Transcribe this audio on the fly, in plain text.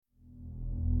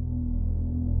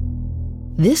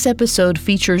This episode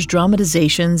features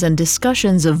dramatizations and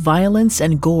discussions of violence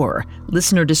and gore.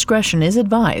 Listener discretion is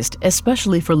advised,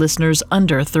 especially for listeners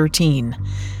under 13.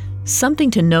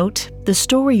 Something to note, the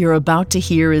story you're about to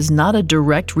hear is not a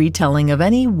direct retelling of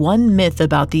any one myth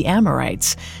about the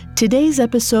Amorites. Today's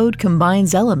episode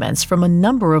combines elements from a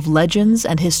number of legends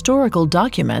and historical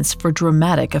documents for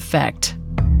dramatic effect.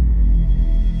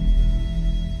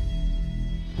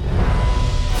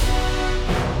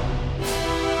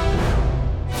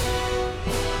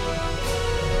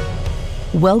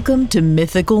 Welcome to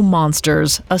Mythical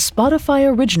Monsters, a Spotify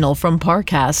original from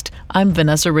Parcast. I'm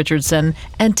Vanessa Richardson,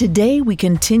 and today we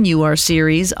continue our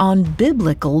series on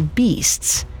biblical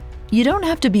beasts. You don't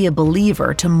have to be a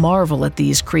believer to marvel at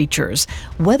these creatures.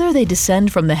 Whether they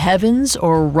descend from the heavens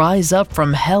or rise up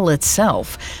from hell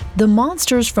itself, the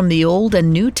monsters from the Old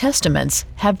and New Testaments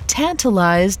have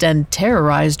tantalized and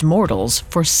terrorized mortals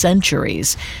for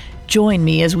centuries. Join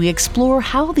me as we explore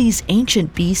how these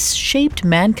ancient beasts shaped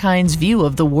mankind's view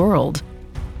of the world.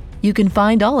 You can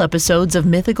find all episodes of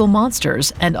Mythical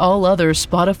Monsters and all other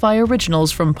Spotify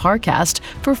originals from Parcast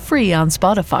for free on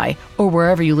Spotify or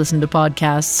wherever you listen to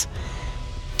podcasts.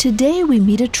 Today we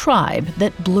meet a tribe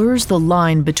that blurs the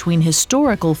line between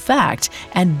historical fact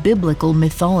and biblical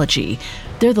mythology.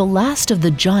 They're the last of the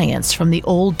giants from the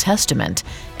Old Testament,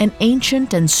 an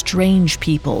ancient and strange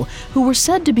people who were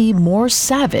said to be more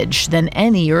savage than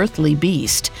any earthly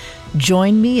beast.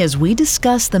 Join me as we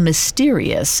discuss the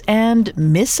mysterious and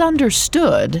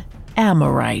misunderstood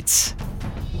Amorites.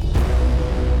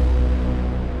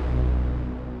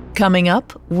 Coming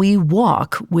up, we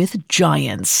walk with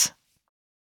giants.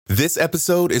 This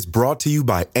episode is brought to you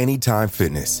by Anytime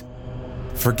Fitness.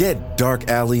 Forget dark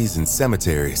alleys and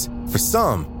cemeteries. For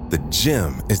some, the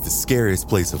gym is the scariest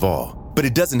place of all, but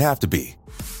it doesn't have to be.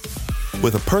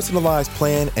 With a personalized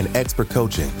plan and expert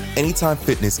coaching, Anytime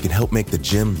Fitness can help make the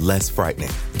gym less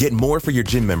frightening. Get more for your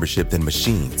gym membership than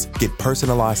machines. Get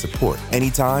personalized support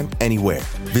anytime, anywhere.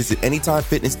 Visit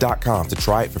AnytimeFitness.com to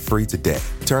try it for free today.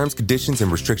 Terms, conditions,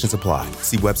 and restrictions apply.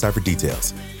 See website for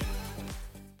details.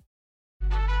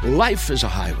 Life is a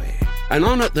highway, and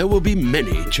on it there will be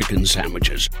many chicken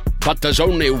sandwiches. But there's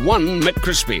only one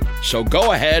McCrispy. So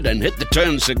go ahead and hit the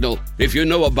turn signal if you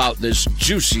know about this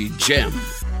juicy gem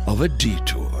of a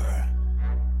detour.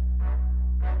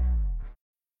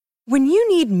 When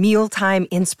you need mealtime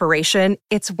inspiration,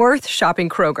 it's worth shopping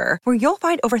Kroger, where you'll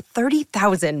find over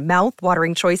 30,000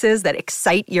 mouth-watering choices that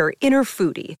excite your inner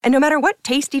foodie. And no matter what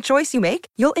tasty choice you make,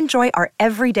 you'll enjoy our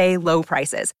everyday low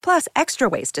prices, plus extra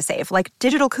ways to save, like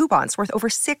digital coupons worth over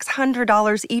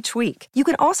 $600 each week. You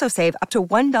can also save up to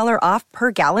 $1 off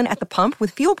per gallon at the pump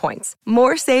with fuel points.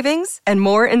 More savings and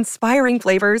more inspiring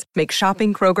flavors make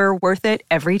shopping Kroger worth it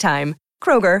every time.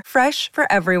 Kroger, fresh for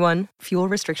everyone. Fuel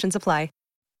restrictions apply.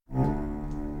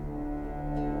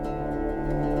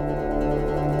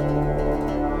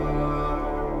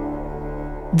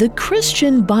 The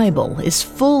Christian Bible is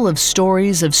full of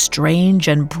stories of strange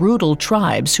and brutal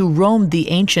tribes who roamed the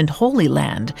ancient Holy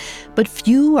Land, but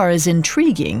few are as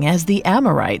intriguing as the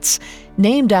Amorites.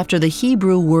 Named after the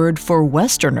Hebrew word for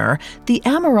Westerner, the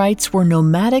Amorites were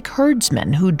nomadic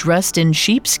herdsmen who dressed in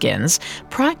sheepskins,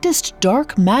 practiced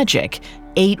dark magic,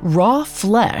 ate raw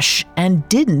flesh, and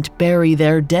didn't bury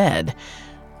their dead.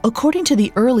 According to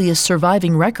the earliest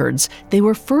surviving records, they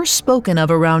were first spoken of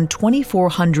around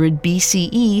 2400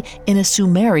 BCE in a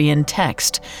Sumerian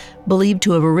text. Believed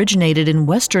to have originated in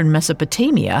western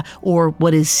Mesopotamia, or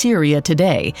what is Syria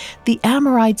today, the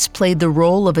Amorites played the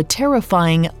role of a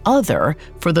terrifying other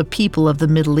for the people of the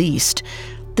Middle East.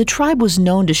 The tribe was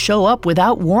known to show up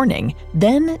without warning,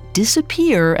 then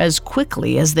disappear as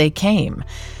quickly as they came.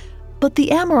 But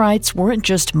the Amorites weren't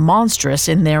just monstrous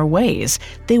in their ways,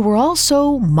 they were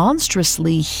also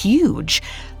monstrously huge.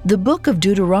 The book of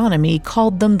Deuteronomy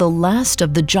called them the last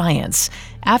of the giants,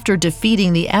 after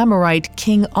defeating the Amorite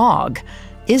king Og.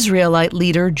 Israelite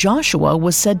leader Joshua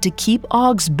was said to keep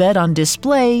Og's bed on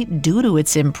display due to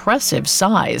its impressive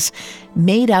size.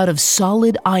 Made out of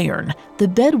solid iron, the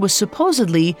bed was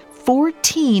supposedly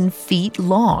 14 feet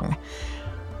long.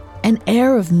 An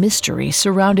air of mystery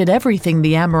surrounded everything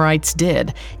the Amorites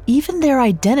did. Even their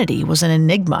identity was an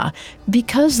enigma.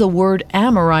 Because the word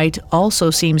Amorite also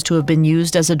seems to have been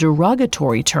used as a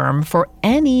derogatory term for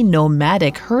any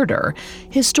nomadic herder,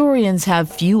 historians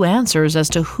have few answers as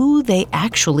to who they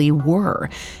actually were.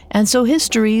 And so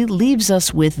history leaves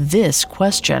us with this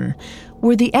question.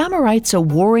 Were the Amorites a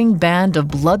warring band of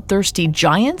bloodthirsty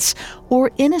giants or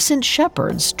innocent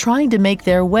shepherds trying to make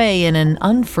their way in an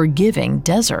unforgiving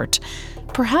desert?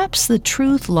 Perhaps the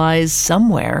truth lies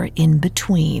somewhere in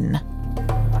between.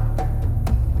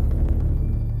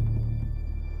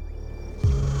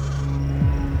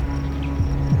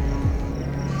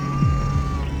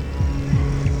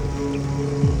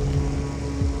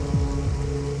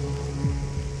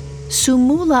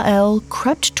 Sumula'el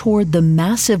crept toward the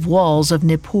massive walls of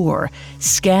Nippur,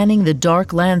 scanning the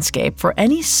dark landscape for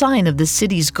any sign of the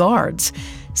city's guards.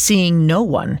 Seeing no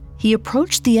one, he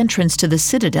approached the entrance to the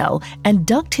citadel and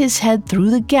ducked his head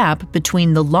through the gap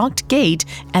between the locked gate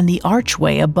and the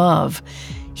archway above.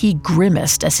 He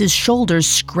grimaced as his shoulders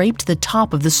scraped the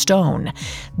top of the stone.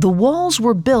 The walls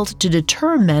were built to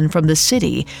deter men from the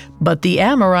city, but the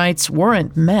Amorites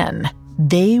weren't men.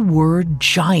 They were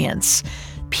giants.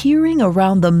 Peering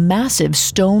around the massive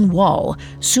stone wall,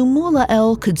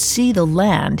 Sumula'el could see the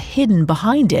land hidden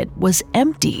behind it was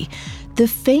empty. The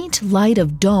faint light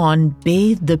of dawn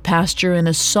bathed the pasture in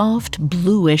a soft,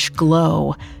 bluish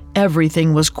glow.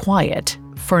 Everything was quiet,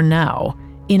 for now.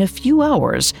 In a few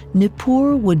hours,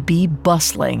 Nippur would be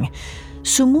bustling.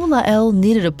 Sumula'el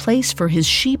needed a place for his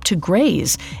sheep to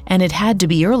graze, and it had to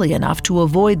be early enough to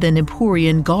avoid the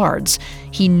Nippurian guards.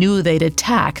 He knew they'd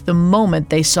attack the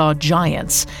moment they saw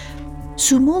giants.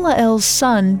 Sumula'el's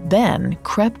son, Ben,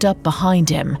 crept up behind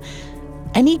him.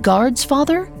 "Any guards,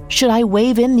 father? Should I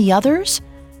wave in the others?"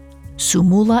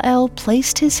 Sumula'el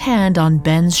placed his hand on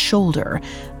Ben's shoulder.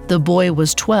 The boy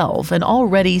was 12 and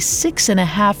already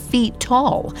 6.5 feet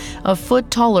tall, a foot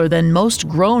taller than most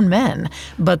grown men,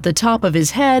 but the top of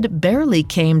his head barely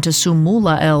came to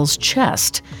Sumula'el's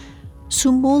chest.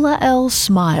 Sumula'el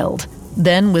smiled.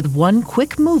 Then, with one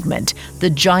quick movement, the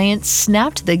giant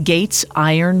snapped the gate's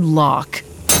iron lock.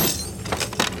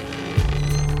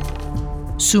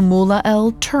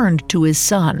 Sumula'el turned to his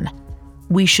son.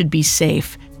 "We should be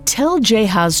safe. Tell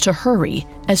Jehaz to hurry.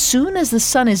 As soon as the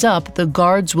sun is up, the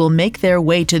guards will make their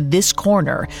way to this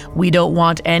corner. We don't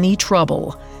want any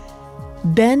trouble."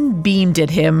 Ben beamed at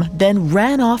him, then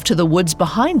ran off to the woods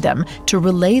behind them to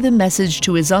relay the message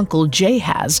to his uncle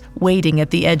Jehaz, waiting at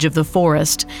the edge of the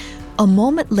forest. A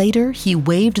moment later, he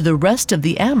waved the rest of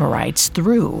the Amorites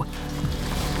through.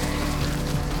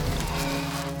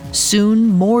 Soon,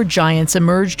 more giants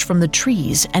emerged from the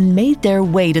trees and made their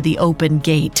way to the open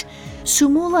gate.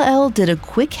 Sumula'el did a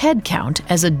quick head count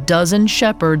as a dozen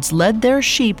shepherds led their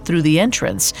sheep through the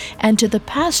entrance and to the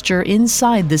pasture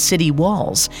inside the city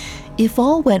walls. If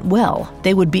all went well,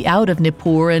 they would be out of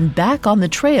Nippur and back on the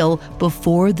trail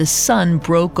before the sun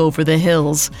broke over the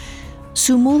hills.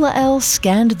 Sumula'el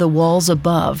scanned the walls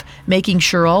above, making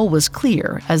sure all was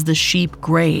clear as the sheep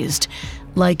grazed.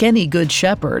 Like any good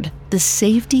shepherd, the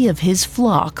safety of his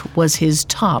flock was his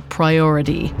top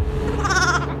priority.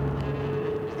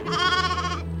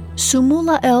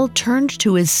 Sumula'el turned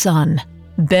to his son.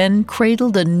 Ben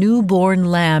cradled a newborn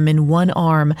lamb in one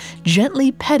arm,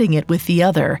 gently petting it with the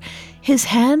other. His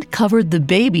hand covered the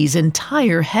baby's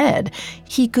entire head.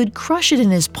 He could crush it in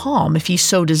his palm if he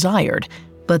so desired.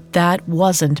 But that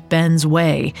wasn't Ben's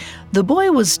way. The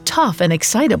boy was tough and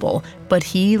excitable, but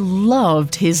he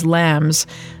loved his lambs.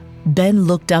 Ben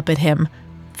looked up at him.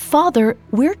 "Father,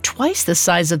 we're twice the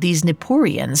size of these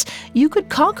Nippurians. You could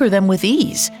conquer them with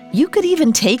ease. You could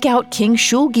even take out King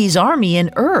Shulgi's army in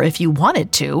if you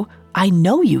wanted to. I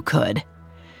know you could."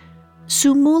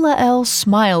 Sumula'el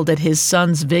smiled at his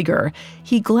son's vigor.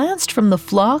 He glanced from the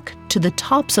flock to the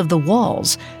tops of the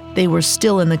walls. They were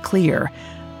still in the clear.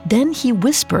 Then he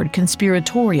whispered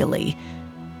conspiratorially,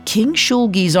 "King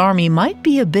Shulgi's army might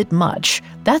be a bit much.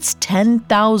 That's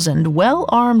 10,000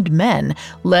 well-armed men,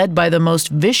 led by the most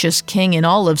vicious king in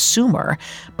all of Sumer.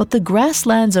 But the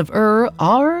grasslands of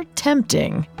are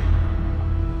tempting."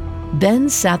 Ben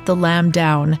sat the lamb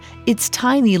down. Its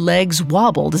tiny legs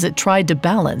wobbled as it tried to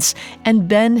balance, and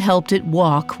Ben helped it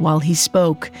walk while he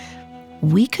spoke.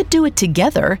 "We could do it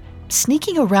together.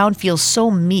 Sneaking around feels so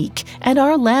meek, and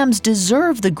our lambs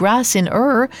deserve the grass in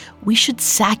We should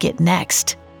sack it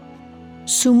next."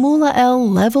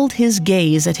 Sumula'el leveled his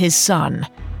gaze at his son.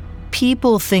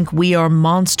 "People think we are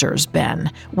monsters,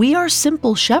 Ben. We are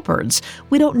simple shepherds.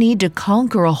 We don't need to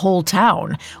conquer a whole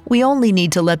town. We only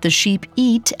need to let the sheep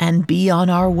eat and be on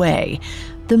our way.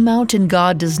 The mountain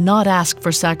god does not ask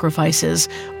for sacrifices,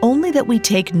 only that we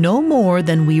take no more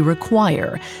than we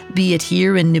require. Be it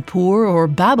here in Nippur or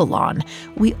Babylon,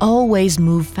 we always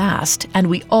move fast and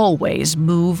we always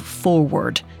move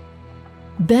forward."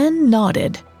 Ben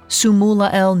nodded.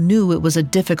 Sumula'el knew it was a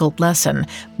difficult lesson,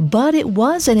 but it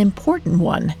was an important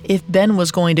one if Ben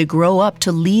was going to grow up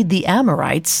to lead the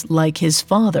Amorites like his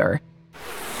father.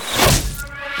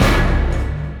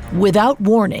 Without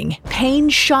warning, pain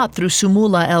shot through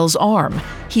Sumula'el's arm.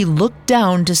 He looked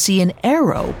down to see an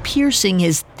arrow piercing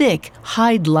his thick,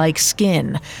 hide-like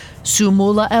skin.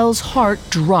 Sumula'el's heart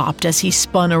dropped as he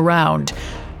spun around.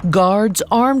 Guards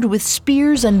armed with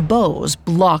spears and bows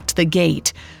blocked the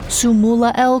gate.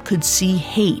 Sumula'el could see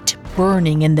hate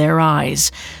burning in their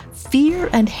eyes. Fear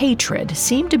and hatred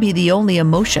seemed to be the only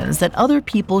emotions that other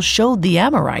people showed the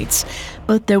Amorites,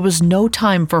 but there was no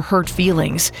time for hurt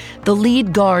feelings. The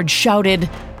lead guard shouted,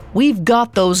 "We've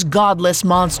got those godless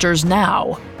monsters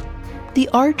now!" The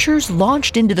archers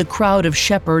launched into the crowd of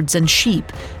shepherds and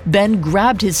sheep. Ben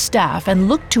grabbed his staff and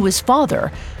looked to his father.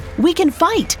 "We can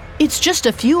fight! It's just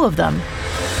a few of them."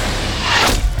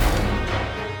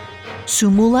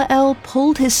 Sumulael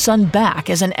pulled his son back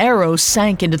as an arrow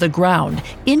sank into the ground,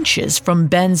 inches from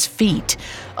Ben's feet.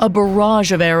 A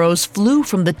barrage of arrows flew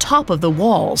from the top of the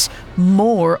walls.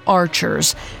 More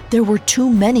archers. There were too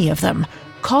many of them.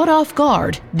 Caught off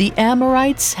guard, the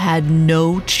Amorites had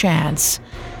no chance.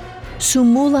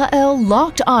 Sumulael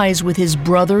locked eyes with his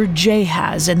brother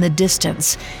Jahaz in the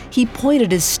distance. He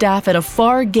pointed his staff at a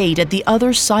far gate at the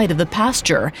other side of the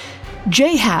pasture.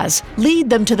 "Jahaz, lead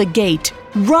them to the gate.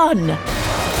 Run!"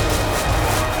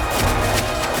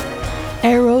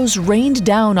 Arrows rained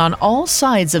down on all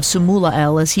sides of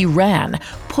Sumulael as he ran,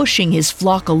 pushing his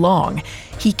flock along.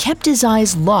 He kept his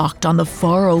eyes locked on the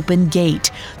far open gate,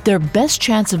 their best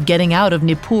chance of getting out of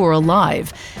Nippur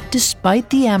alive. Despite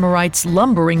the Amorites'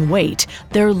 lumbering weight,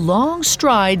 their long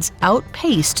strides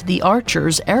outpaced the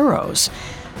archers' arrows.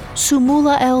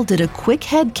 Sumulael did a quick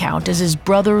head count as his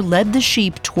brother led the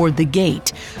sheep toward the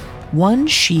gate. One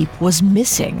sheep was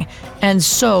missing, and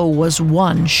so was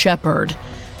one shepherd.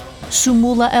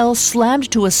 Sumulael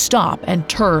slammed to a stop and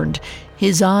turned.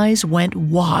 His eyes went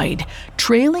wide.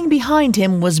 Trailing behind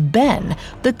him was Ben,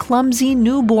 the clumsy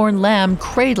newborn lamb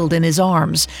cradled in his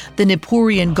arms. The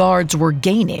Nippurian guards were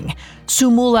gaining.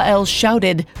 Sumulael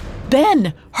shouted,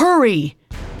 "Ben, hurry!"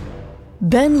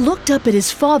 Ben looked up at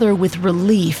his father with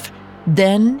relief.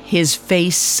 Then his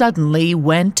face suddenly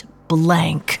went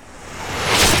blank.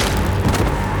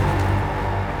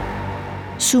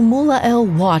 Sumulael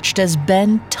watched as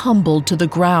Ben tumbled to the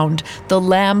ground, the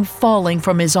lamb falling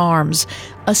from his arms.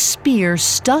 A spear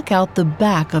stuck out the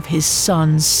back of his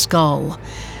son's skull.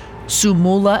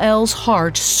 Sumulael's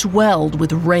heart swelled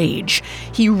with rage.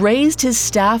 He raised his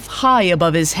staff high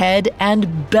above his head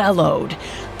and bellowed.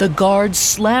 The guards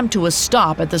slammed to a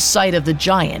stop at the sight of the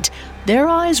giant. Their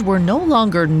eyes were no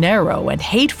longer narrow and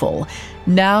hateful.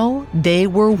 Now they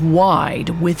were wide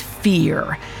with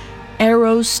fear.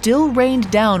 Arrows still rained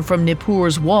down from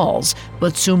Nippur's walls,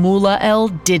 but Sumulael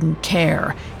didn't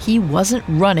care. He wasn't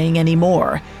running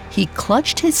anymore. He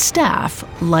clutched his staff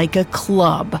like a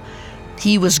club.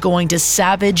 He was going to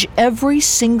savage every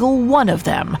single one of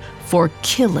them for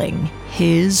killing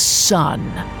his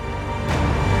son.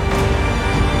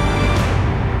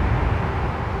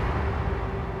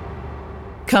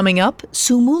 Coming up,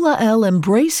 Sumulael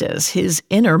embraces his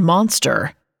inner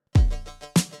monster.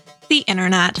 The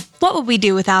internet. What would we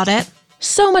do without it?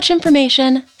 So much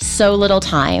information, so little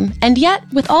time, and yet,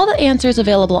 with all the answers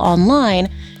available online,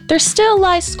 there still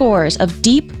lie scores of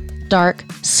deep, dark,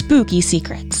 spooky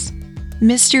secrets.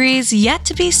 Mysteries yet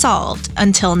to be solved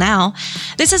until now.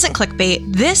 This isn't clickbait.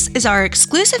 This is our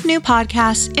exclusive new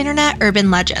podcast, Internet Urban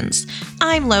Legends.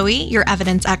 I'm Loie, your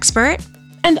evidence expert.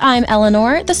 And I'm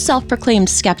Eleanor, the self-proclaimed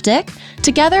skeptic.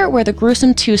 Together, we're the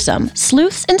gruesome twosome,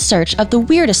 sleuths in search of the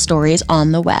weirdest stories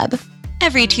on the web.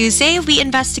 Every Tuesday, we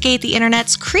investigate the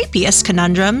internet's creepiest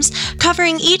conundrums,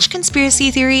 covering each conspiracy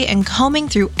theory and combing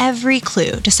through every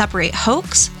clue to separate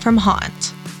hoax from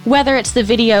haunt. Whether it's the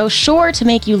video sure to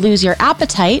make you lose your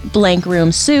appetite, Blank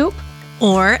Room Soup,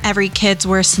 or every kid's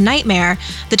worst nightmare,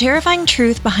 the terrifying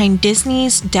truth behind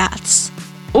Disney's deaths.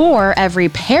 or every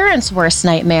parent's worst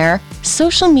nightmare,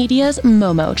 social media's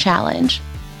Momo challenge.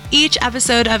 Each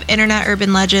episode of Internet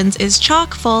Urban Legends is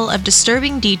chock full of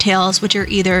disturbing details which are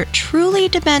either truly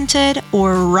demented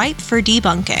or ripe for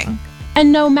debunking.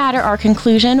 And no matter our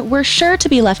conclusion, we're sure to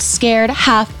be left scared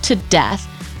half to death.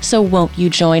 So won't you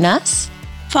join us?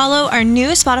 Follow our new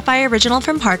Spotify original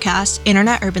from Parcast,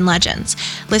 Internet Urban Legends.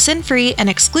 Listen free and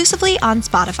exclusively on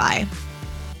Spotify.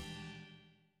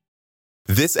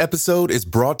 This episode is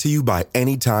brought to you by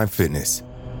Anytime Fitness.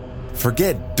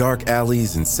 Forget dark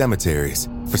alleys and cemeteries.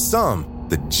 For some,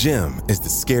 the gym is the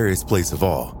scariest place of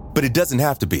all, but it doesn't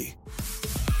have to be.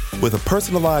 With a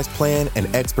personalized plan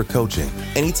and expert coaching,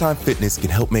 Anytime Fitness can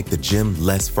help make the gym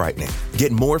less frightening.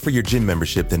 Get more for your gym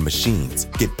membership than machines.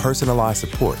 Get personalized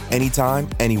support anytime,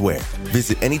 anywhere.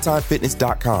 Visit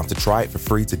AnytimeFitness.com to try it for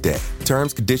free today.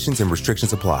 Terms, conditions, and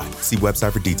restrictions apply. See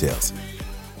website for details.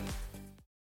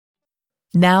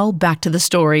 Now back to the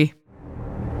story.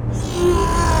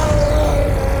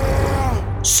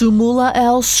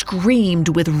 Sumula'el screamed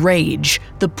with rage,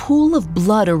 the pool of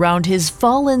blood around his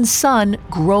fallen son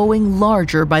growing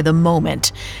larger by the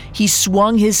moment. He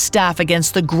swung his staff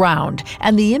against the ground,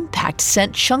 and the impact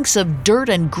sent chunks of dirt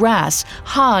and grass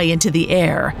high into the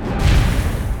air.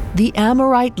 The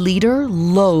Amorite leader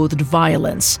loathed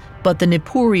violence, but the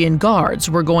Nippurian guards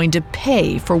were going to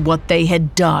pay for what they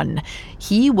had done.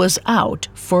 He was out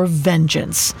for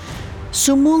vengeance.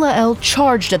 Sumula'el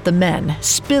charged at the men,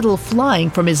 spittle flying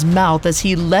from his mouth as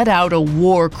he let out a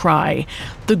war cry.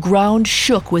 The ground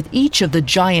shook with each of the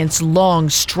giant's long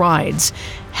strides.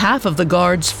 Half of the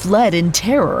guards fled in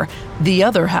terror. The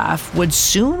other half would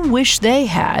soon wish they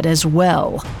had as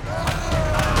well.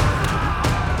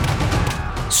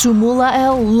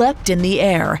 Sumula'el leapt in the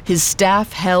air, his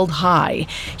staff held high.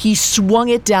 He swung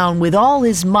it down with all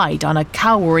his might on a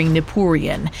cowering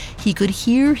Nippurian. He could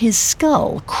hear his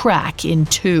skull crack in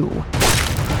two.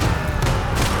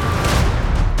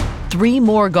 3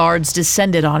 more guards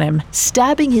descended on him,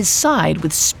 stabbing his side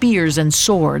with spears and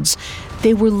swords.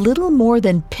 They were little more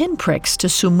than pinpricks to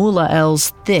Sumula'el's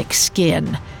thick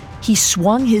skin. He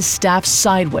swung his staff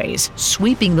sideways,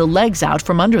 sweeping the legs out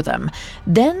from under them.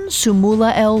 Then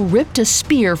Sumula'el ripped a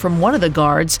spear from one of the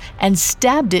guards and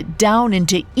stabbed it down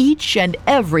into each and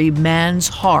every man's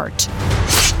heart.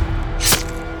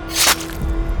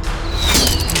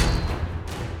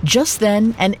 Just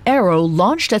then, an arrow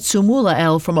launched at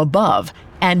Sumula'el from above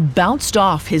and bounced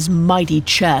off his mighty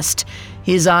chest.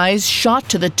 His eyes shot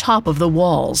to the top of the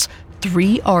walls.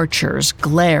 3 archers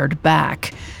glared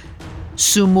back.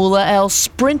 Sumula'el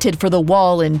sprinted for the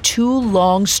wall in 2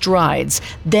 long strides,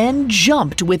 then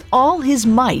jumped with all his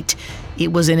might.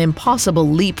 It was an impossible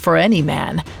leap for any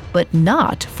man, but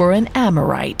not for an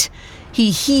Amorite. He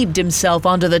heaved himself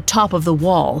onto the top of the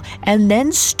wall and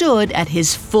then stood at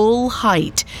his full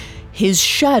height. His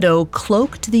shadow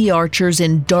cloaked the archers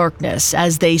in darkness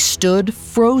as they stood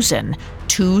frozen,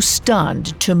 too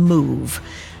stunned to move.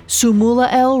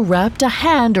 Sumula'el wrapped a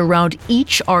hand around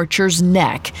each archer's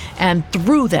neck and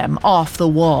threw them off the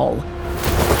wall.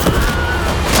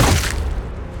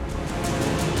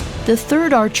 The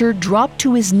 3rd archer dropped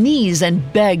to his knees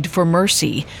and begged for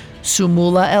mercy.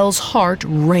 Sumula'el's heart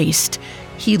raced.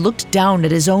 He looked down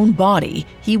at his own body.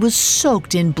 He was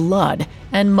soaked in blood,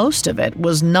 and most of it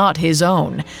was not his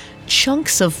own.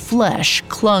 Chunks of flesh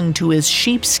clung to his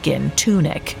sheepskin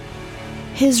tunic.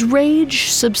 His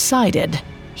rage subsided.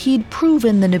 He'd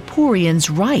proven the Nippurians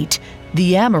right.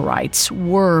 The Amorites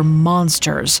were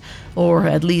monsters, or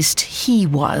at least he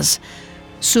was.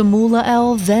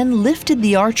 Sumula'el then lifted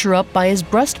the archer up by his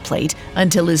breastplate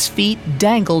until his feet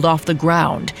dangled off the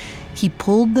ground. He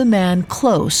pulled the man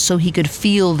close so he could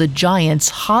feel the giant's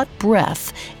hot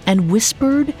breath and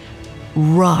whispered,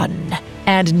 "Run,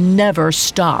 and never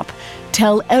stop.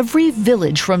 Tell every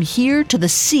village from here to the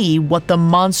sea what the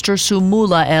monster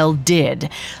Sumula'el did,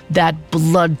 that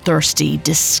bloodthirsty,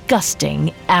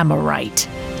 disgusting Amorite."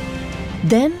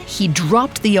 Then he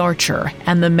dropped the archer,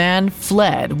 and the man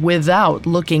fled without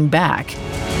looking back.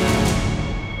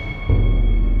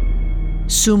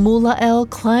 Sumula'el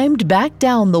climbed back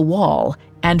down the wall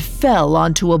and fell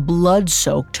onto a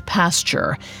blood-soaked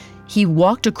pasture. He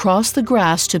walked across the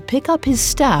grass to pick up his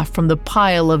staff from the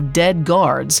pile of dead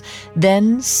guards,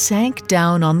 then sank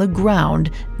down on the ground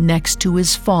next to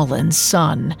his fallen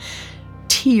son.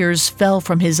 Tears fell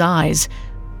from his eyes.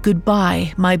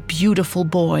 "Goodbye, my beautiful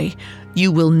boy. You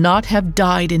will not have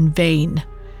died in vain."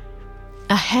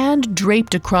 A hand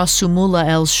draped across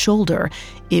Sumula'el's shoulder.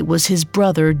 It was his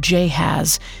brother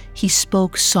Jahaz. He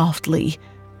spoke softly.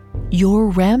 "Your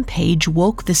rampage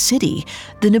woke the city.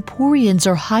 The Nippurians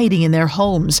are hiding in their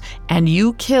homes, and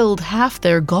you killed half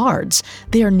their guards.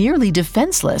 They are nearly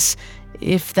defenseless,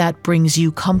 if that brings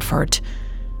you comfort."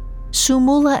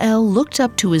 Sumula'el looked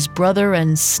up to his brother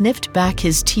and sniffed back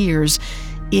his tears.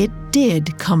 It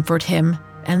did comfort him,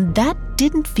 and that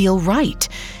didn't feel right.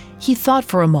 He thought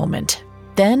for a moment,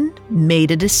 then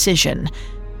made a decision.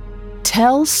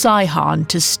 "Tell Sihon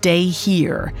to stay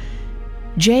here."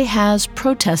 Jahaz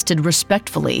protested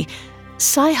respectfully.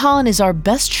 "Sihon is our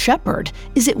best shepherd.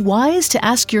 Is it wise to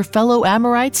ask your fellow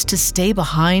Amorites to stay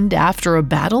behind after a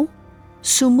battle?"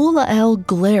 Sumula'el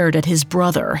glared at his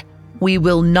brother. "We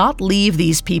will not leave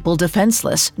these people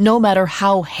defenseless, no matter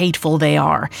how hateful they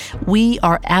are. We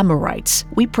are Amorites.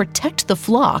 We protect the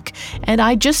flock, and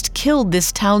I just killed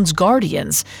this town's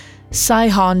guardians.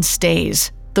 Sihon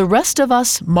stays. The rest of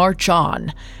us march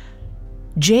on."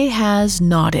 Jahaz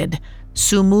nodded.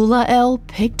 Sumula'el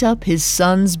picked up his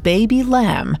son's baby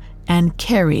lamb and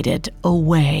carried it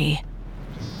away.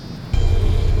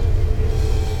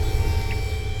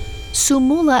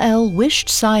 Sumula'el wished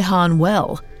Sihon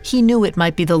well. He knew it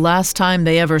might be the last time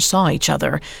they ever saw each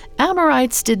other.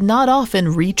 Amorites did not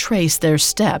often retrace their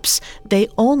steps. They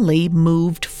only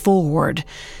moved forward.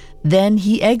 Then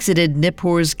he exited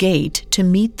Nippur's gate to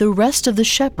meet the rest of the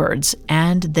shepherds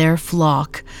and their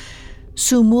flock.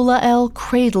 Sumula'el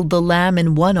cradled the lamb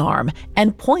in one arm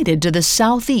and pointed to the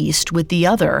southeast with the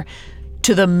other,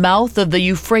 to the mouth of the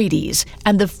Euphrates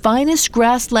and the finest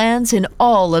grasslands in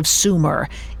all of Sumer.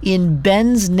 In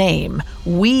Ben's name,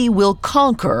 we will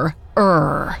conquer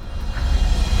Ur.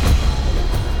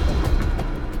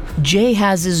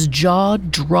 Jahaz's jaw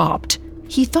dropped.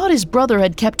 He thought his brother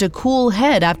had kept a cool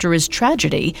head after his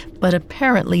tragedy, but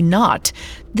apparently not.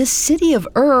 The city of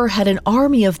Ur had an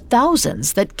army of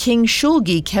thousands that King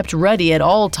Shulgi kept ready at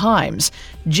all times.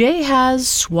 Jahaz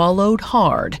swallowed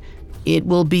hard. It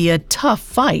will be a tough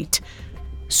fight.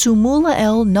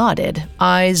 Sumula'el nodded,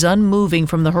 eyes unmoving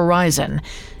from the horizon.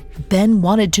 Ben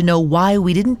wanted to know why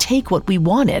we didn't take what we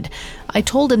wanted. I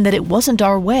told him that it wasn't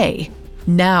our way.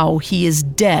 Now he is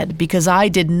dead because I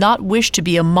did not wish to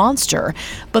be a monster,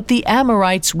 but the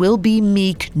Amorites will be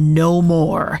meek no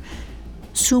more.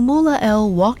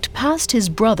 Sumula'el walked past his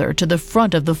brother to the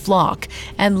front of the flock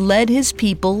and led his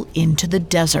people into the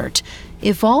desert.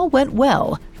 If all went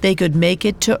well, they could make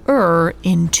it to Ur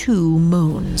in 2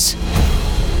 moons.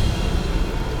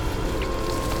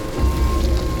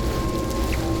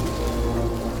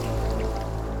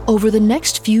 Over the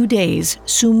next few days,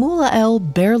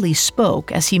 Sumula'el barely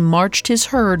spoke as he marched his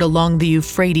herd along the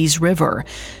Euphrates River.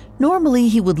 Normally,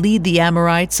 he would lead the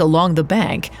Amorites along the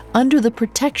bank under the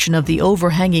protection of the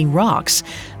overhanging rocks,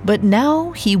 but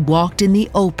now he walked in the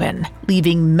open,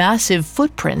 leaving massive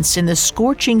footprints in the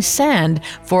scorching sand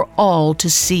for all to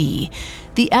see.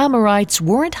 The Amorites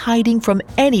weren't hiding from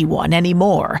anyone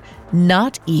anymore,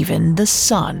 not even the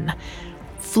sun.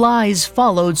 Flies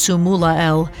followed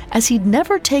Sumula'el as he'd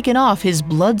never taken off his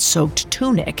blood-soaked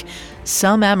tunic.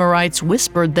 Some Amorites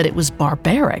whispered that it was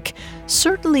barbaric,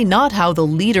 certainly not how the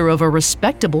leader of a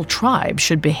respectable tribe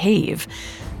should behave.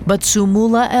 But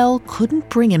Sumula'el couldn't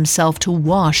bring himself to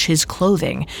wash his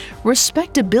clothing.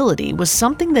 Respectability was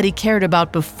something that he cared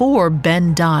about before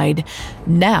Ben died.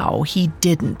 Now he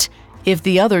didn't. If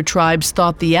the other tribes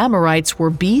thought the Amorites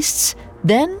were beasts,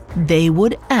 then they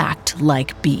would act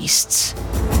like beasts.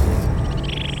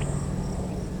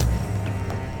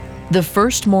 The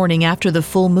first morning after the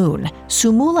full moon,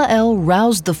 Sumula'el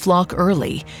roused the flock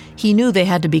early. He knew they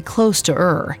had to be close to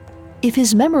Ur. If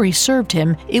his memory served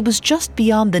him, it was just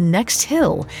beyond the next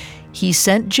hill. He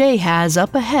sent Jahaz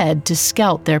up ahead to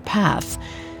scout their path.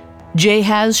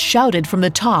 Jahaz shouted from the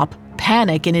top,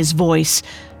 panic in his voice,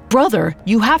 "Brother,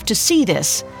 you have to see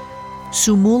this."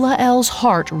 Sumula'el's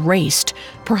heart raced.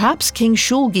 Perhaps King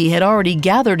Shulgi had already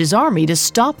gathered his army to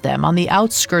stop them on the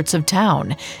outskirts of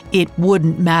town. It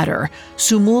wouldn't matter.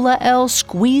 Sumula'el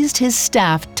squeezed his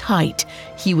staff tight.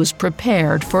 He was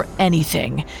prepared for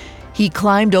anything. He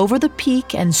climbed over the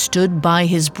peak and stood by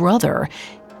his brother.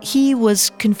 He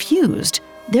was confused.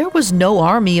 There was no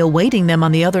army awaiting them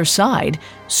on the other side.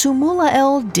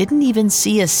 Sumula'el didn't even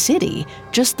see a city,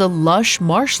 just the lush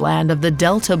marshland of the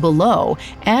delta below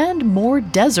and more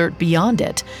desert beyond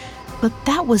it. But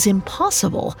that was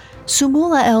impossible.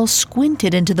 Sumula'el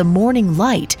squinted into the morning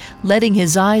light, letting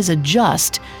his eyes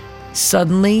adjust.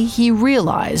 Suddenly, he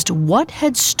realized what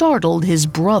had startled his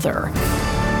brother.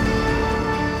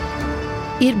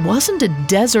 It wasn't a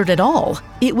desert at all.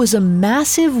 It was a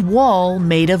massive wall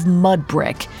made of mud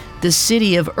brick. The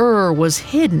city of Ur was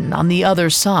hidden on the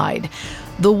other side.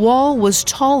 The wall was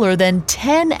taller than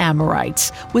 10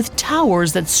 Amorites, with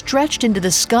towers that stretched into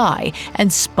the sky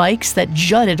and spikes that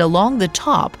jutted along the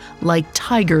top like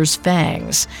tigers'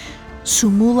 fangs.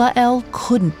 Sumula'el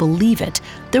couldn't believe it.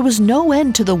 There was no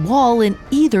end to the wall in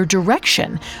either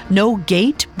direction. No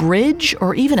gate, bridge,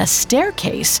 or even a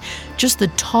staircase. Just the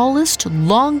tallest,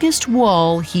 longest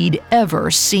wall he'd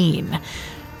ever seen.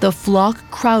 The flock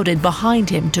crowded behind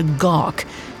him to gawk.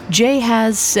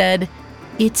 Jahaz said,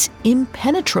 "It's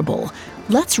impenetrable.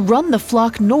 Let's run the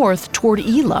flock north toward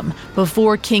Elam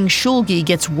before King Shulgi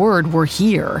gets word we're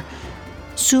here."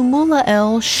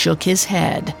 Sumula'el shook his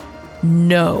head.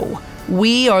 "No.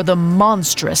 We are the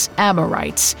monstrous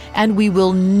Amorites, and we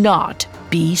will not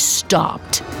be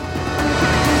stopped."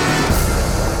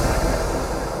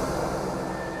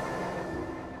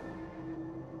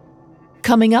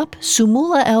 Coming up,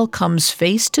 Sumula'el comes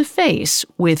face to face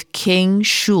with King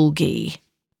Shulgi.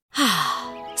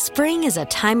 Spring is a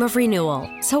time of renewal,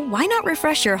 so why not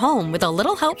refresh your home with a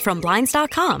little help from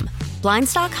Blinds.com?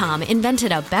 Blinds.com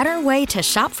invented a better way to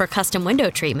shop for custom window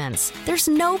treatments. There's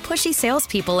no pushy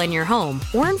salespeople in your home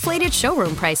or inflated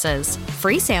showroom prices.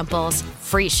 Free samples,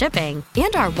 free shipping,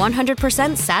 and our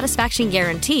 100% satisfaction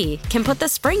guarantee can put the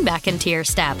spring back into your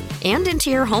step and into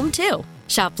your home, too.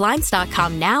 Shop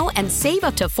Blinds.com now and save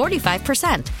up to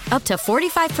 45%. Up to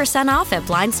 45% off at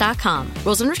Blinds.com.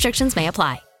 Rules and restrictions may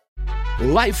apply.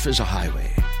 Life is a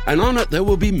highway, and on it there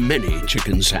will be many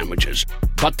chicken sandwiches.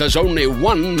 But there's only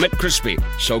one McCrispy.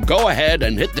 So go ahead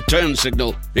and hit the turn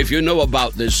signal if you know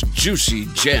about this juicy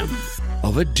gem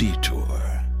of a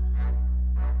detour.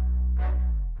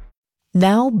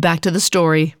 Now back to the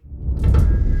story.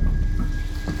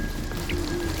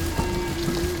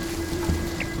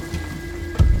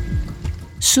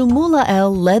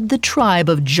 Sumula'el led the tribe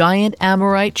of giant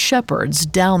Amorite shepherds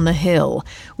down the hill.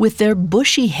 With their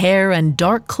bushy hair and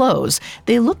dark clothes,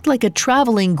 they looked like a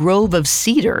traveling grove of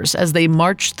cedars as they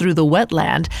marched through the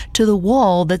wetland to the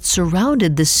wall that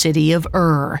surrounded the city of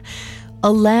Ur.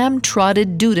 A lamb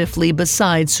trotted dutifully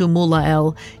beside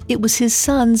Sumula'el. It was his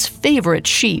son's favorite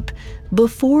sheep.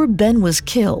 Before Ben was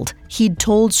killed, he'd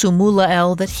told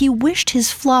Sumula'el that he wished his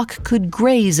flock could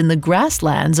graze in the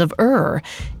grasslands of Ur.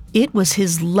 It was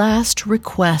his last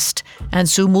request, and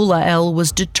Sumula'el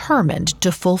was determined to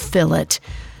fulfill it.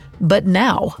 But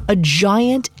now, a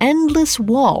giant, endless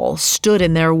wall stood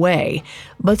in their way,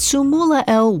 but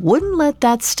Sumula'el wouldn't let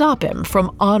that stop him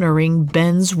from honoring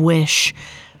Ben's wish.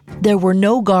 There were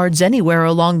no guards anywhere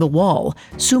along the wall.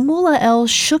 Sumula'el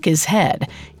shook his head.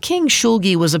 King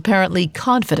Shulgi was apparently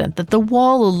confident that the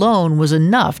wall alone was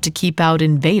enough to keep out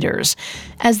invaders.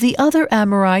 As the other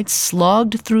Amorites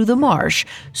slogged through the marsh,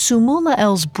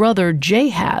 Sumula'el's brother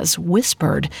Jahaz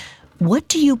whispered, "What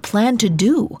do you plan to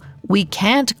do? We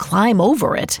can't climb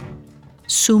over it."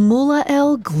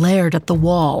 Sumula'el glared at the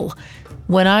wall.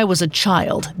 "When I was a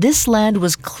child, this land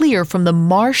was clear from the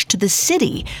marsh to the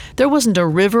city. There wasn't a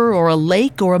river or a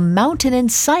lake or a mountain in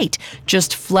sight,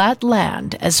 just flat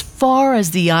land as far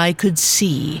as the eye could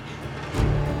see."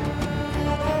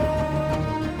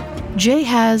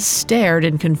 Jahaz stared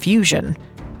in confusion.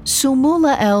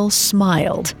 Sumula'el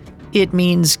smiled. "It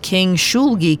means King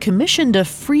Shulgi commissioned a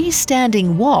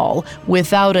freestanding wall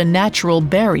without a natural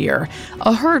barrier,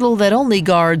 a hurdle that only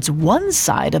guards one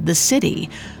side of the city.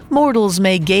 Mortals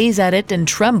may gaze at it and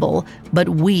tremble, but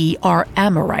we are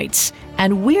Amorites,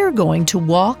 and we're going to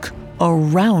walk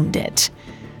around it."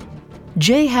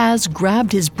 Jahaz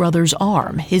grabbed his brother's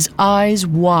arm, his eyes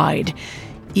wide.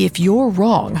 "If you're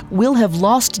wrong, we'll have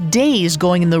lost days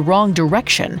going in the wrong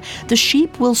direction. The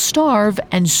sheep will starve,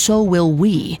 and so will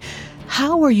we.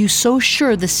 How are you so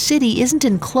sure the city isn't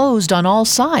enclosed on all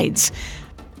sides?"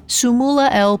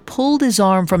 Sumula'el pulled his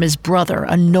arm from his brother,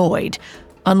 annoyed.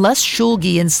 Unless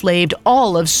Shulgi enslaved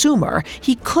all of Sumer,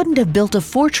 he couldn't have built a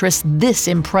fortress this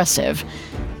impressive.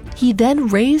 He then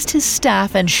raised his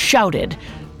staff and shouted,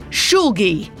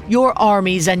 "Shulgi, your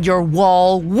armies and your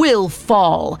wall will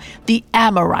fall. The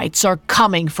Amorites are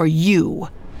coming for you."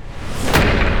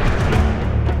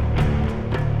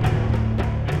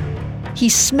 He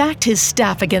smacked his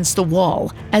staff against the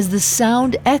wall. As the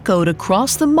sound echoed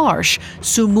across the marsh,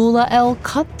 Sumula'el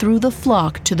cut through the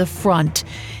flock to the front.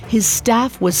 His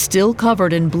staff was still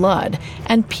covered in blood,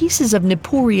 and pieces of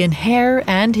Nippurian hair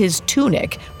and his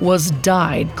tunic was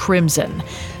dyed crimson.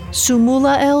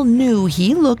 Sumula'el knew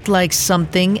he looked like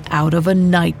something out of a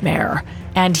nightmare,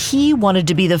 and he wanted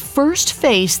to be the first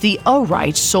face the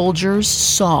Amorite soldiers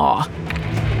saw.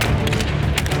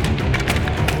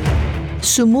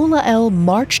 Sumula'el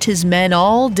marched his men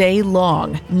all day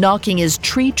long, knocking his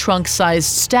tree-trunk-sized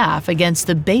staff against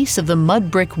the base of the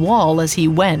mud brick wall as he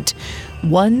went.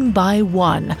 One by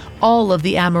one, all of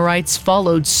the Amorites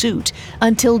followed suit,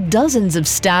 until dozens of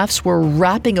staffs were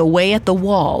rapping away at the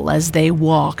wall as they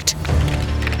walked.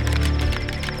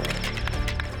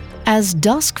 As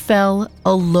dusk fell,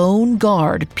 a lone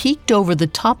guard peeked over the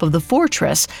top of the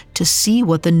fortress to see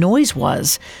what the noise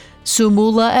was.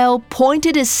 Sumula'el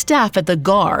pointed his staff at the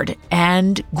guard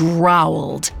and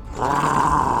growled.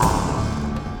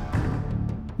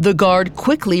 The guard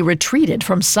quickly retreated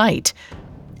from sight.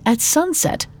 At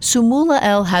sunset,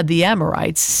 Sumula'el had the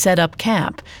Amorites set up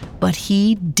camp, but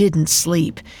he didn't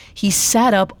sleep. He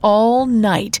sat up all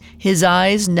night, his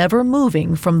eyes never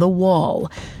moving from the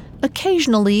wall.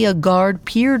 Occasionally, a guard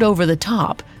peered over the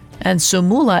top, and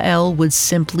Sumula'el would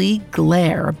simply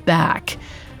glare back.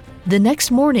 The next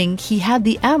morning, he had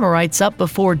the Amorites up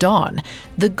before dawn.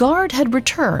 The guard had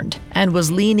returned and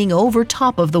was leaning over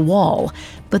top of the wall,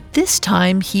 but this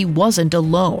time he wasn't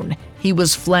alone. He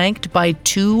was flanked by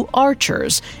 2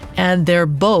 archers, and their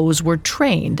bows were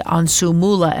trained on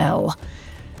Sumula'el.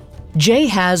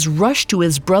 Jahaz rushed to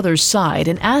his brother's side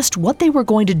and asked what they were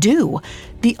going to do.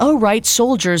 The Amorite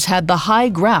soldiers had the high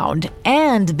ground,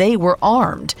 and they were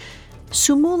armed.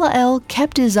 Sumula'el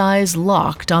kept his eyes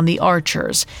locked on the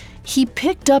archers. He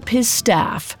picked up his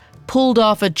staff, pulled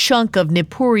off a chunk of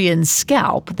Nippurian's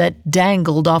scalp that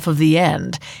dangled off of the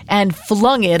end, and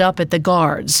flung it up at the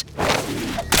guards.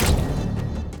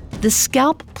 The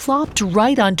scalp plopped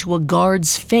right onto a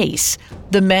guard's face.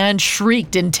 The man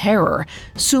shrieked in terror.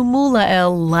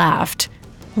 Sumula'el laughed.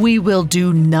 "We will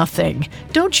do nothing.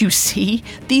 Don't you see?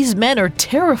 These men are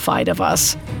terrified of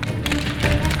us."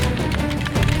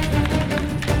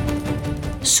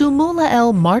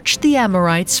 Sumula'el marched the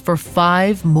Amorites for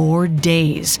 5 more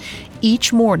days.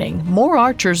 Each morning, more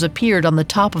archers appeared on the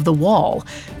top of the wall,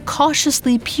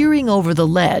 cautiously peering over the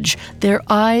ledge, their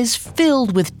eyes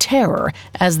filled with terror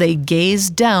as they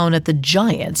gazed down at the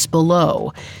giants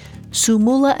below.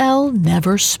 Sumula'el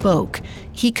never spoke.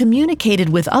 He communicated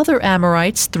with other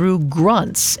Amorites through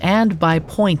grunts and by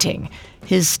pointing.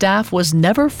 His staff was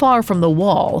never far from the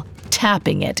wall,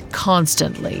 tapping it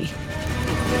constantly.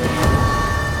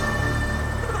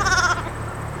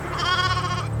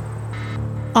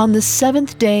 On the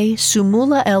 7th day,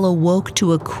 Sumula'el awoke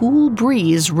to a cool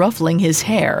breeze ruffling his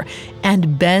hair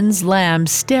and Ben's lamb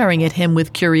staring at him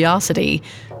with curiosity.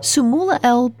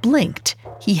 Sumula'el blinked.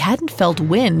 He hadn't felt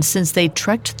wind since they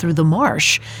trekked through the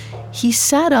marsh. He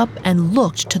sat up and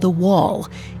looked to the wall.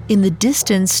 In the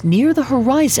distance, near the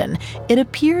horizon, it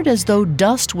appeared as though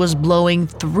dust was blowing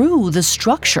through the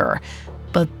structure.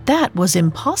 But that was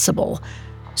impossible.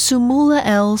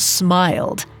 Sumula'el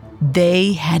smiled.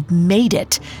 They had made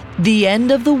it. The end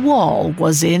of the wall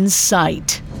was in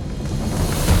sight.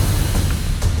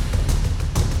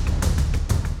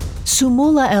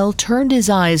 Sumula'el turned his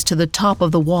eyes to the top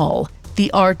of the wall. The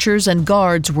archers and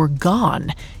guards were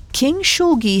gone. King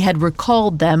Shulgi had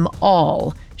recalled them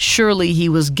all. Surely he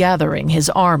was gathering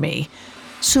his army.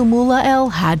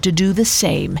 Sumula'el had to do the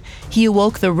same. He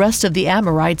awoke the rest of the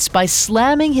Amorites by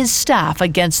slamming his staff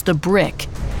against the brick.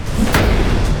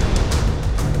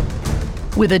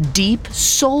 With a deep,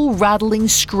 soul-rattling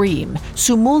scream,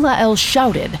 Sumula'el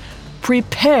shouted,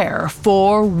 "Prepare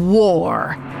for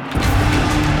war!"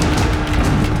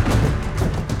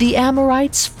 The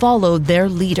Amorites followed their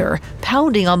leader,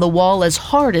 pounding on the wall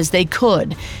as hard as they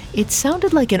could. It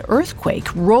sounded like an earthquake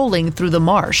rolling through the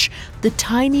marsh. The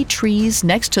tiny trees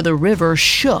next to the river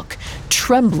shook,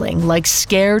 trembling like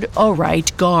scared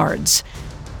Amorite guards.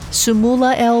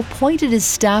 Sumula'el pointed his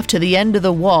staff to the end of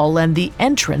the wall and the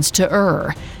entrance to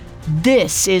Ur.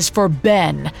 "This is for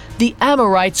Ben. The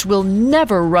Amorites will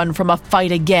never run from a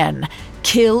fight again.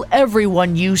 Kill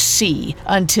everyone you see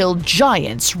until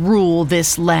giants rule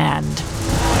this land."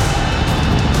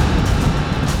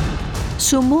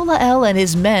 Sumula'el and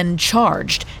his men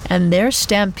charged, and their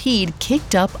stampede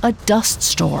kicked up a dust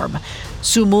storm.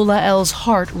 Sumula'el's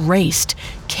heart raced.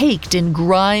 Caked in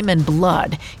grime and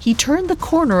blood, he turned the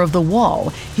corner of the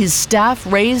wall, his staff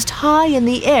raised high in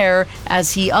the air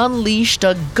as he unleashed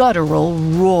a guttural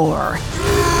roar.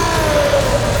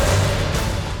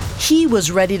 He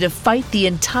was ready to fight the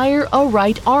entire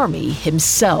Amorite army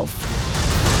himself.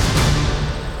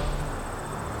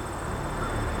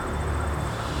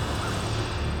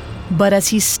 But as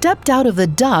he stepped out of the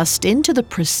dust into the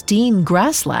pristine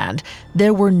grassland,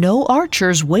 there were no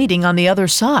archers waiting on the other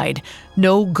side,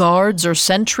 no guards or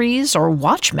sentries or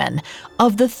watchmen.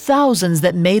 Of the thousands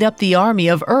that made up the army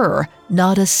of Ur,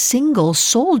 not a single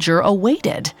soldier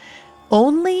awaited.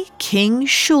 Only King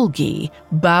Shulgi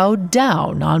bowed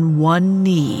down on one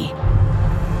knee.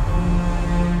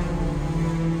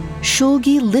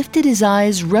 Shulgi lifted his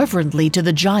eyes reverently to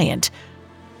the giant.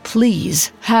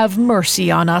 "Please, have mercy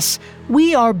on us.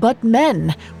 We are but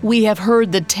men. We have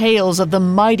heard the tales of the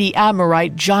mighty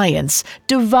Amorite giants,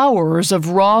 devourers of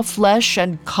raw flesh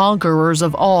and conquerors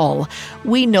of all.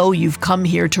 We know you've come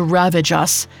here to ravage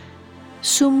us."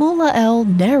 Sumula'el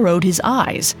narrowed his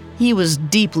eyes. He was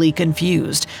deeply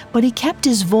confused, but he kept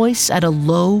his voice at a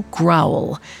low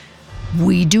growl.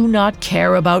 "We do not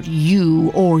care about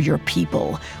you or your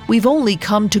people. We've only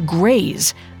come to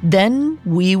graze. Then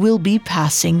we will be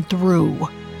passing through."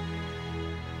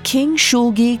 King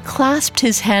Shulgi clasped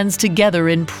his hands together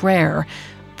in prayer.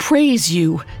 "Praise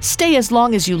you. Stay as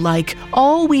long as you like.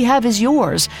 All we have is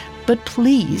yours. But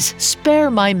please, spare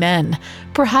my men.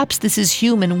 Perhaps this is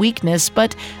human weakness,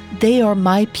 but they are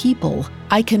my people.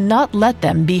 I cannot let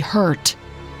them be hurt."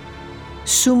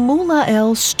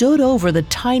 Sumulael stood over the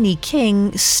tiny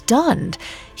king, stunned.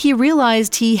 He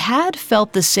realized he had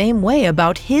felt the same way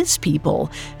about his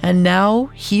people, and now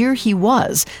here he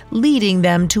was, leading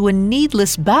them to a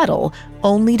needless battle,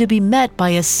 only to be met by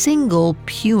a single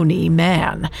puny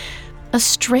man. A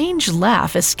strange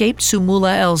laugh escaped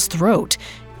Sumulael's throat.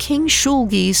 King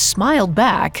Shulgi smiled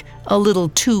back, a little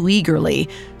too eagerly,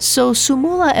 so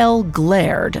Sumulael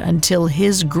glared until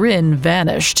his grin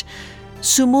vanished.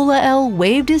 Sumulael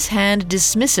waved his hand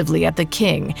dismissively at the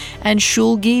king, and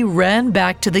Shulgi ran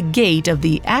back to the gate of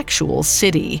the actual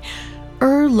city.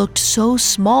 Looked so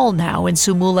small now in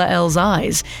Sumulael's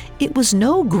eyes. It was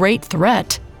no great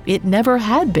threat. It never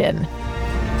had been.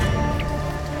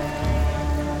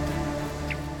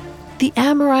 The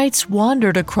Amorites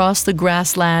wandered across the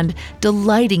grassland,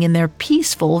 delighting in their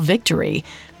peaceful victory.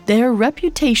 Their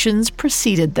reputations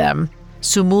preceded them.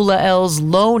 Sumulael's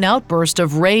lone outburst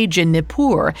of rage in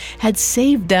Nippur had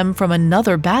saved them from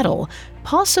another battle,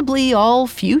 possibly all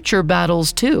future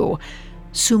battles too.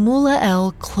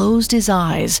 Sumulael closed his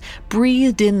eyes,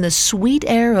 breathed in the sweet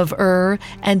air of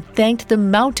and thanked the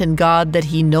mountain god that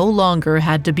he no longer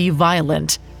had to be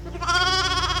violent.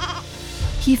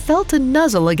 He felt a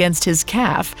nuzzle against his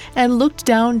calf and looked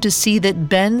down to see that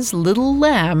Ben's little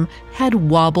lamb had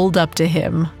wobbled up to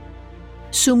him.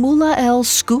 Sumulael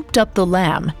scooped up the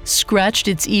lamb, scratched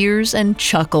its ears, and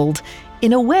chuckled.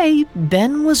 In a way,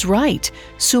 Ben was right.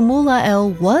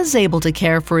 Sumulael was able to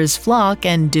care for his flock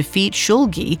and defeat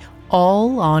Shulgi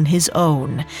all on his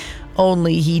own.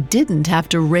 Only he didn't have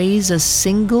to raise a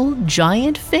single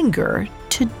giant finger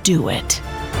to do it.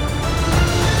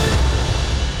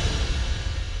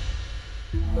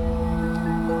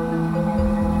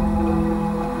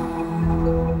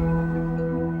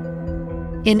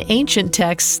 In ancient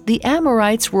texts, the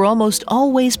Amorites were almost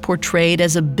always portrayed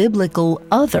as a biblical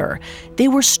other. They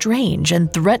were strange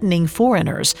and threatening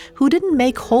foreigners who didn't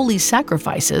make holy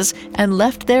sacrifices and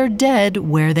left their dead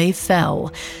where they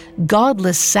fell.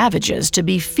 Godless savages to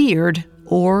be feared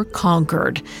or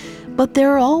conquered. But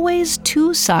there are always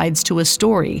two sides to a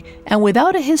story, and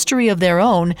without a history of their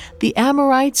own, the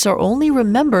Amorites are only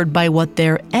remembered by what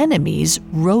their enemies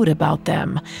wrote about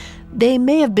them. They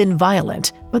may have been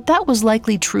violent, but that was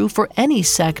likely true for any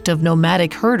sect of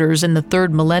nomadic herders in the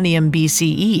 3rd millennium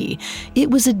BCE. It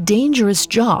was a dangerous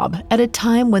job at a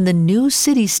time when the new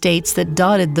city-states that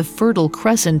dotted the Fertile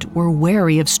Crescent were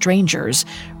wary of strangers.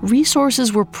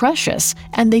 Resources were precious,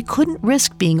 and they couldn't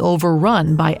risk being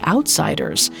overrun by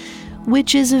outsiders,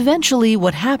 which is eventually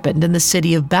what happened in the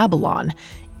city of Babylon.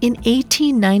 In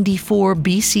 1894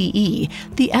 BCE,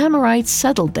 the Amorites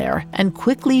settled there and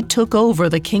quickly took over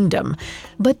the kingdom.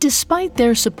 But despite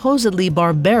their supposedly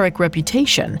barbaric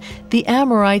reputation, the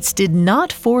Amorites did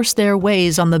not force their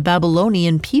ways on the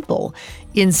Babylonian people.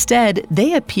 Instead,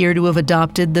 they appear to have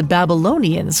adopted the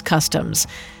Babylonians' customs.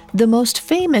 The most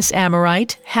famous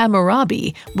Amorite,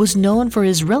 Hammurabi, was known for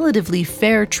his relatively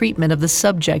fair treatment of the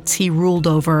subjects he ruled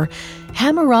over.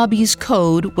 Hammurabi's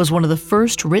code was one of the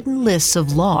first written lists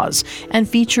of laws and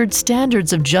featured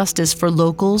standards of justice for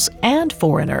locals and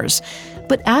foreigners.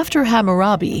 But after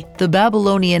Hammurabi, the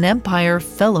Babylonian Empire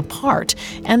fell apart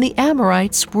and the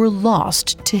Amorites were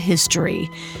lost to history.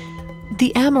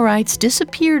 The Amorites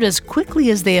disappeared as quickly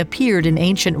as they appeared in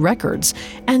ancient records,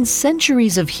 and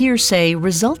centuries of hearsay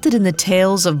resulted in the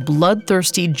tales of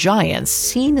bloodthirsty giants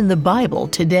seen in the Bible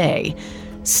today.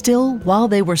 Still, while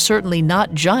they were certainly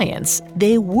not giants,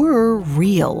 they were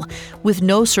real. With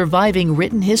no surviving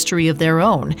written history of their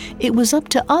own, it was up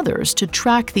to others to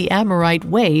track the Amorite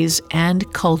ways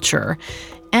and culture.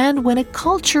 And when a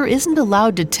culture isn't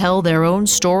allowed to tell their own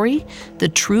story, the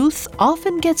truth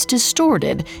often gets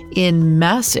distorted in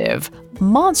massive,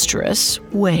 monstrous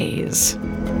ways.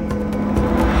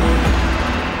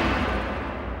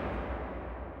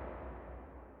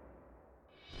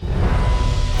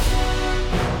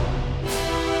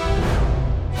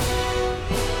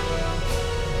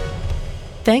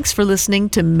 Thanks for listening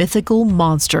to Mythical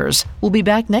Monsters. We'll be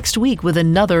back next week with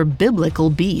another biblical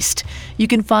beast. You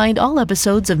can find all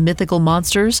episodes of Mythical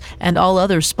Monsters and all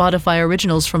other Spotify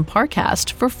originals from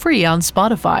Parcast for free on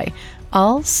Spotify.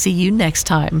 I'll see you next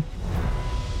time.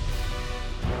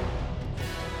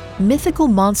 Mythical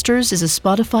Monsters is a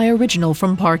Spotify original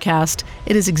from Parcast.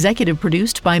 It is executive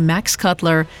produced by Max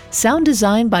Cutler, sound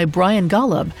designed by Brian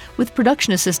Golub, with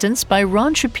production assistance by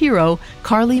Ron Shapiro,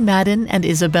 Carly Madden, and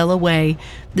Isabella Way.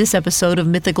 This episode of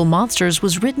Mythical Monsters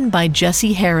was written by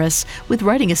Jesse Harris, with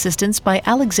writing assistance by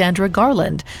Alexandra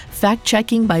Garland,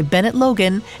 fact-checking by Bennett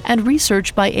Logan, and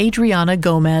research by Adriana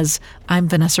Gomez. I'm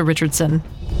Vanessa Richardson.